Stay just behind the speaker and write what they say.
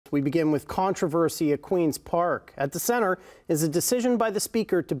We begin with controversy at Queen's Park. At the center is a decision by the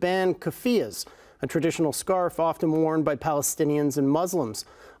Speaker to ban keffiyehs, a traditional scarf often worn by Palestinians and Muslims.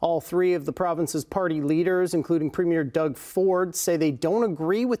 All three of the province's party leaders, including Premier Doug Ford, say they don't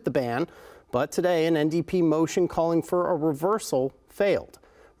agree with the ban, but today an NDP motion calling for a reversal failed.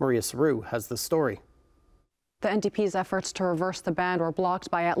 Maria Saru has the story. The NDP's efforts to reverse the ban were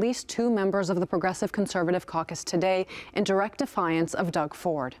blocked by at least two members of the Progressive Conservative caucus today in direct defiance of Doug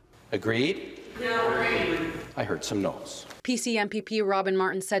Ford. Agreed? No, agreed. I heard some no's. PC MPP Robin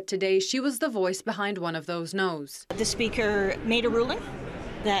Martin said today she was the voice behind one of those no's. The Speaker made a ruling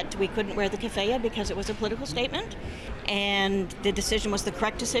that we couldn't wear the keffiyeh because it was a political statement, and the decision was the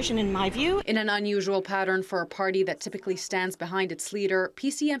correct decision in my view. In an unusual pattern for a party that typically stands behind its leader,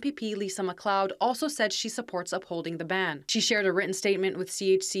 PC MPP Lisa MacLeod also said she supports upholding the ban. She shared a written statement with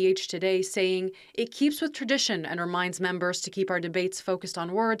CHCH today saying, "It keeps with tradition and reminds members to keep our debates focused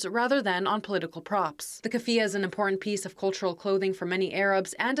on words rather than on political props." The keffiyeh is an important piece of cultural clothing for many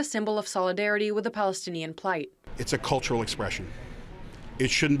Arabs and a symbol of solidarity with the Palestinian plight. It's a cultural expression. It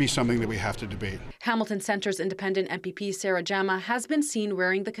shouldn't be something that we have to debate. Hamilton Centre's independent MPP Sarah Jama has been seen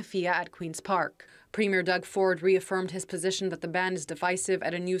wearing the keffiyeh at Queen's Park. Premier Doug Ford reaffirmed his position that the ban is divisive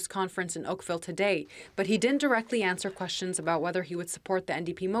at a news conference in Oakville today, but he didn't directly answer questions about whether he would support the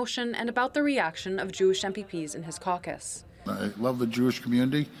NDP motion and about the reaction of Jewish MPPs in his caucus. I love the Jewish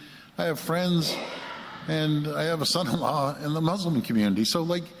community. I have friends, and I have a son-in-law in the Muslim community, so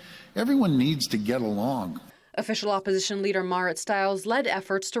everyone needs to get along. Official opposition leader Marit Stiles led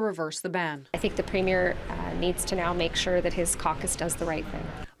efforts to reverse the ban. I think the Premier needs to now make sure that his caucus does the right thing.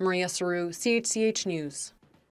 Maria Saru, CHCH News.